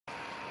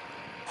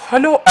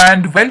Hello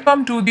and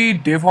welcome to the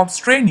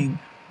DevOps training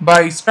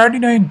by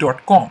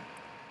Study9.com.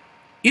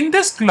 In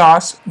this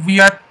class, we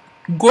are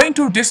going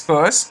to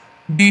discuss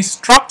the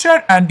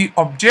structure and the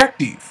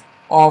objective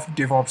of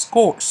DevOps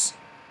course.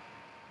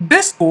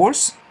 This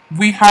course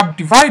we have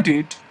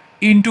divided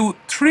into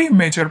three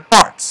major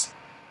parts.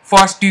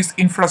 First is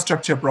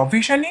infrastructure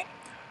provisioning,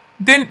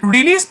 then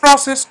release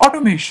process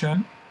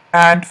automation,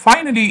 and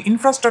finally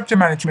infrastructure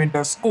management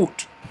as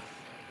code.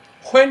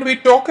 When we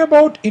talk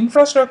about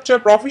infrastructure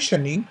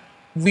provisioning,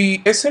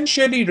 we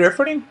essentially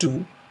referring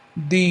to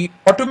the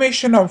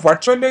automation of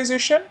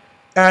virtualization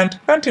and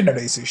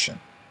containerization.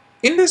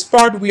 In this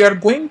part, we are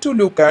going to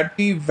look at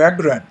the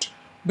Vagrant,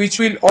 which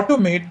will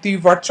automate the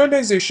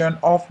virtualization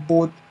of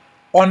both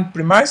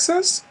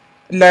on-premises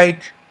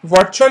like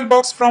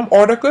VirtualBox from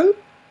Oracle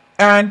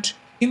and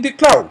in the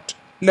cloud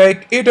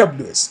like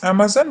AWS,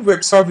 Amazon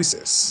Web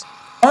Services.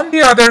 On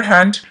the other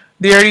hand,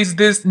 there is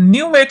this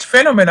new age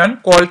phenomenon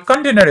called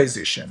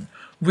containerization,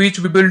 which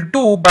we will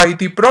do by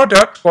the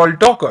product called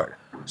Docker.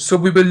 So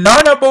we will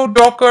learn about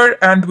Docker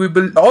and we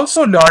will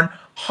also learn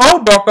how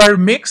Docker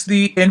makes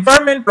the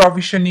environment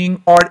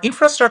provisioning or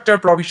infrastructure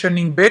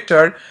provisioning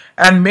better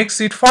and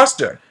makes it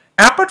faster.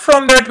 Apart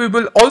from that, we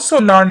will also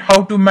learn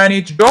how to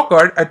manage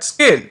Docker at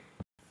scale.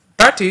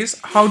 That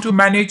is, how to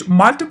manage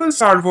multiple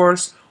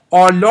servers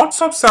or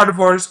lots of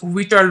servers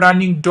which are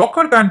running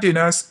Docker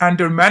containers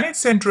and are managed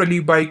centrally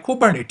by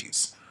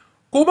Kubernetes.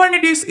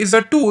 Kubernetes is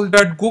a tool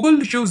that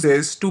Google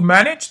uses to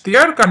manage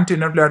their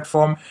container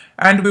platform,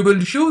 and we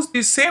will use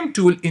the same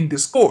tool in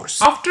this course.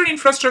 After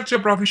infrastructure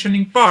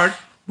provisioning part,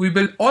 we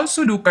will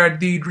also look at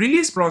the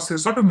release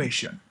process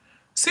automation.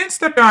 Since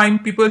the time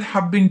people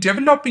have been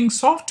developing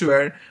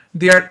software,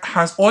 there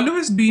has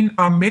always been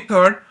a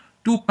method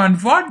to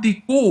convert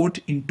the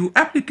code into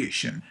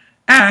application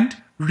and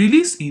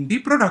release in the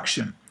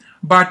production.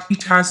 But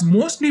it has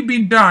mostly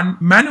been done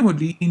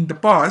manually in the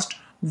past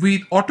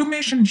with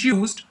automation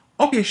used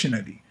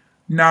occasionally.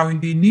 Now in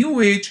the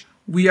new age,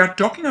 we are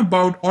talking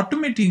about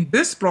automating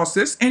this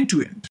process end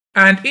to end.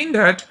 And in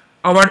that,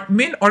 our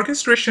main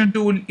orchestration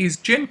tool is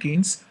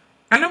Jenkins.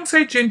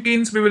 Alongside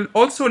Jenkins, we will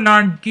also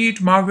learn Git,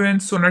 Maven,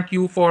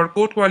 SonarQube for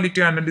code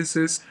quality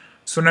analysis,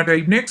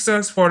 Sonatype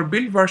Nexus for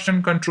build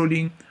version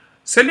controlling,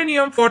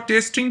 Selenium for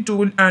testing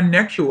tool, and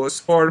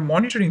Nagios for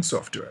monitoring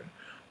software.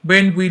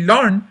 When we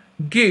learn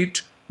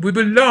Git, we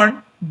will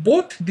learn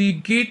both the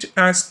Git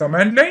as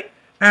command line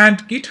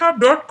and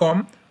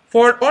github.com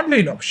for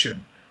online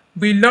option.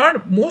 We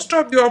learn most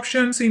of the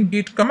options in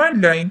Git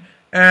command line,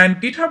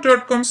 and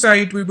github.com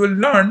site we will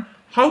learn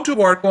how to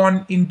work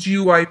on in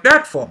GUI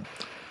platform.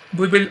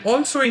 We will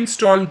also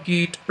install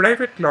Git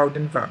private cloud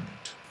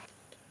environment.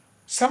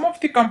 Some of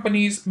the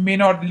companies may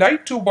not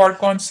like to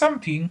work on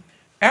something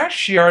as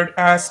shared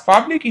as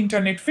public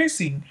internet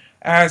facing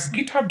as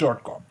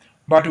github.com,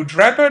 but would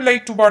rather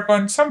like to work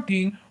on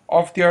something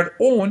of their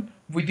own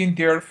within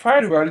their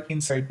firewall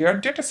inside their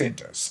data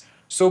centers.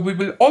 So we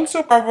will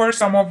also cover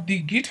some of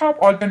the GitHub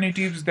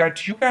alternatives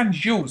that you can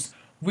use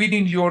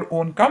within your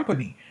own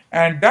company,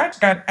 and that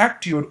can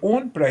act your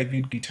own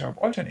private GitHub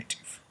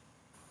alternative.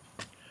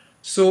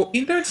 So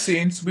in that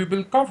sense, we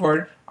will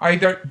cover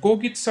either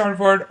GoGit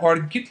server or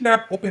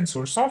GitLab open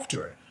source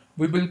software.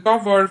 We will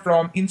cover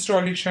from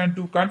installation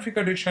to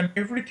configuration,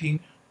 everything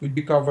will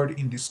be covered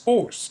in this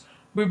course.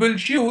 We will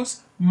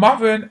use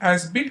Maven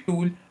as build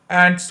tool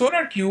and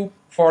SonarQube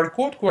for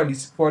code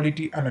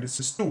quality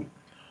analysis tool.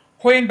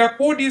 When the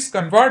code is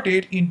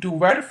converted into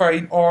WAR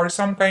file or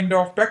some kind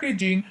of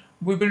packaging,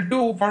 we will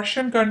do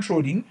version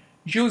controlling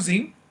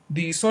using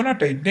the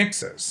Sonatype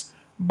Nexus.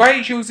 By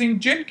using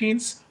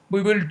Jenkins,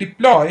 we will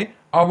deploy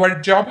our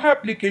Java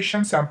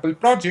application sample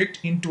project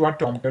into a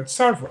Tomcat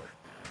server.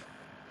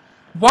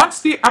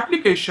 Once the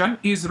application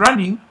is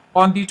running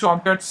on the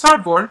Tomcat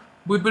server,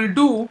 we will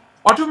do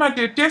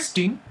automated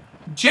testing.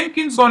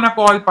 Jenkins gonna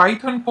call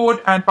Python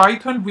code and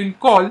Python will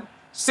call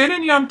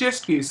Selenium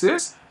test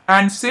cases,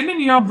 and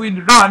Selenium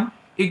will run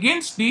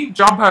against the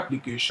Java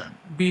application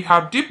we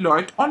have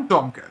deployed on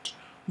Tomcat,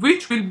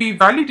 which will be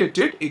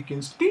validated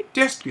against the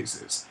test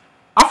cases.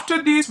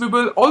 After this, we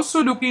will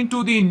also look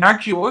into the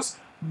Nagios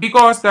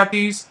because that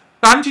is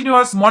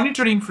continuous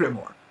monitoring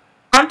framework.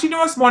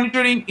 Continuous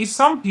monitoring is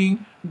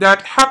something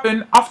that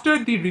happens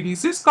after the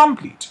release is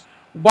complete.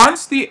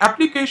 Once the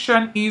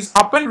application is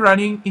up and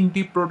running in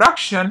the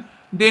production,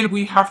 then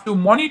we have to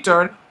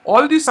monitor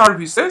all the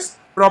services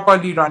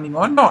properly running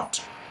or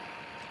not.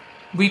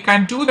 We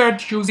can do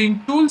that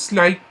using tools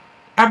like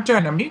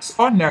AppDynamics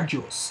or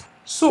Nagios.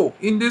 So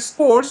in this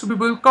course, we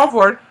will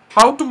cover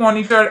how to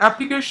monitor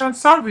application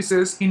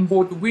services in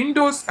both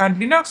Windows and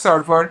Linux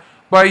server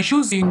by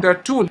using the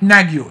tool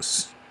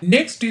Nagios.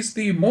 Next is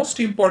the most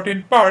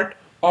important part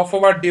of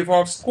our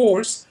DevOps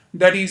course,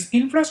 that is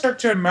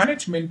infrastructure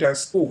management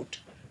as code.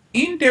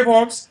 In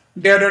DevOps,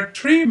 there are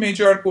three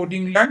major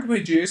coding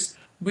languages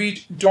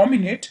which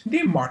dominate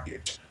the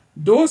market.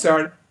 Those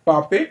are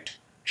Puppet,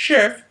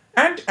 Chef,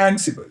 and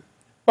Ansible.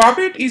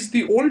 Puppet is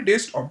the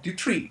oldest of the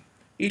three.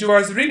 It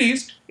was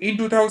released in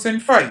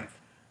 2005.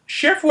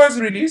 Chef was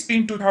released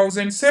in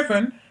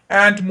 2007,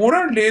 and more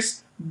or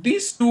less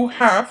these two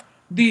have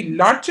the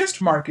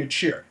largest market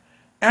share.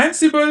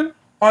 Ansible,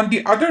 on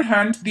the other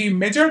hand, the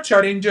major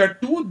challenger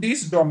to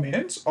these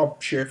dominance of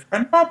Chef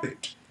and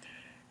Puppet.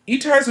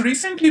 It has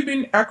recently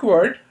been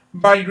acquired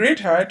by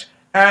Red Hat,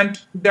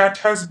 and that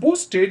has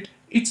boosted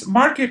its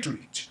market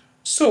reach.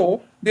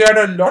 So, there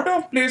are a lot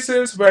of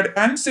places where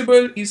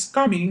Ansible is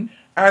coming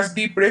as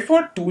the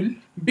preferred tool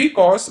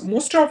because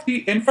most of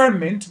the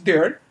environment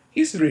there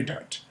is Red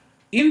Hat.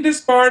 In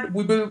this part,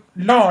 we will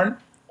learn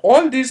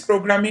all these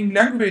programming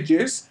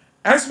languages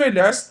as well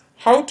as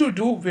how to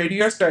do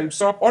various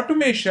types of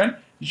automation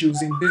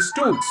using these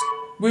tools.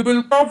 We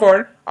will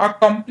cover a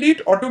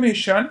complete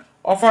automation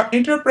of our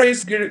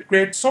enterprise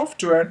grade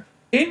software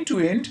end to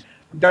end.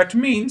 That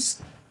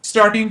means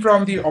starting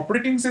from the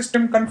operating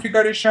system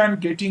configuration,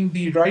 getting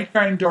the right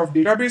kind of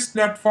database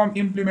platform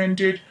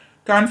implemented,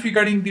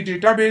 configuring the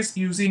database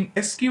using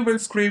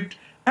SQL script,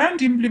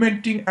 and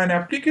implementing an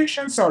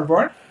application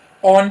server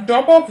on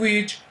top of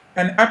which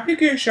an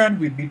application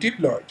will be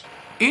deployed.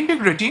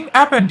 Integrating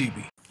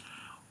AppNDB.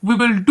 We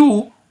will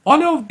do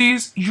all of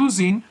these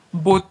using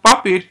both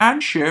Puppet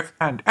and Chef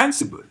and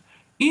Ansible.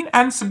 In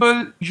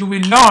Ansible, you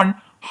will learn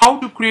how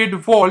to create a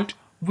vault,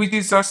 which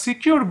is a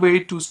secure way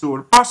to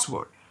store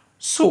password.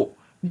 So,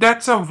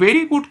 that's a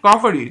very good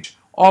coverage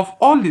of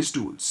all these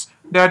tools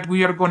that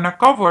we are gonna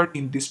cover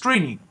in this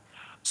training.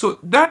 So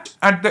that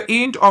at the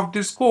end of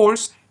this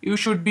course, you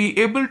should be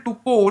able to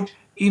code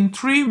in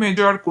three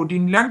major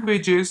coding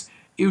languages.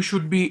 You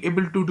should be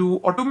able to do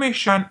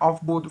automation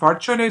of both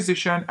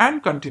virtualization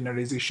and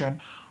containerization.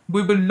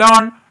 We will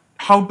learn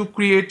how to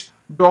create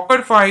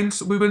Docker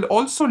files. We will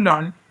also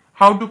learn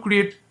how to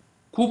create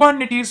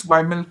Kubernetes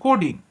YAML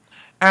coding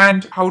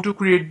and how to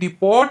create the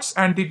pods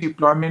and the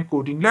deployment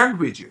coding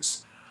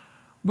languages.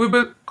 We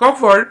will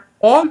cover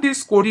all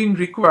this coding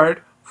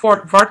required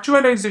for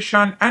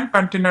virtualization and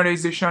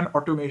containerization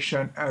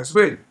automation as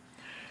well.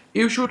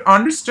 You should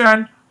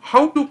understand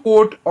how to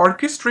code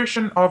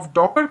orchestration of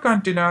Docker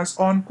containers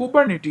on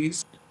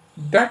Kubernetes.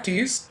 That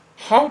is,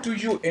 how do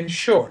you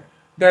ensure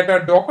that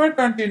a Docker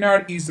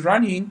container is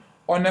running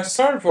on a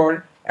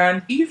server,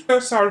 and if the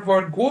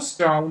server goes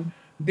down,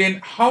 then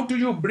how do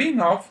you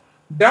bring up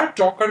that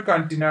Docker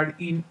container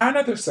in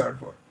another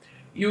server?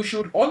 You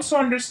should also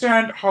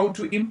understand how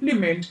to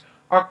implement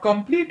a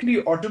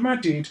completely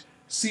automated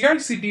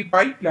CI/CD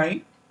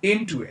pipeline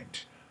end to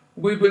end.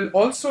 We will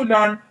also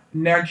learn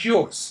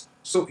Nagios.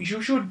 So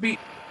you should be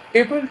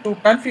able to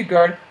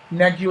configure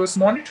Nagios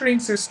monitoring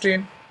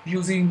system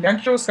using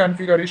Nagios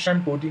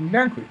configuration coding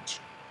language.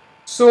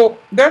 So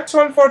that's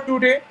all for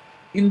today.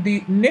 In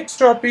the next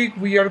topic,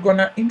 we are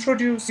gonna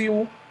introduce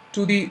you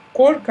to the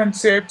core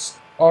concepts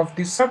of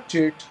the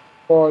subject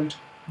called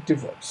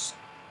DevOps.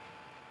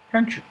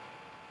 Thank you.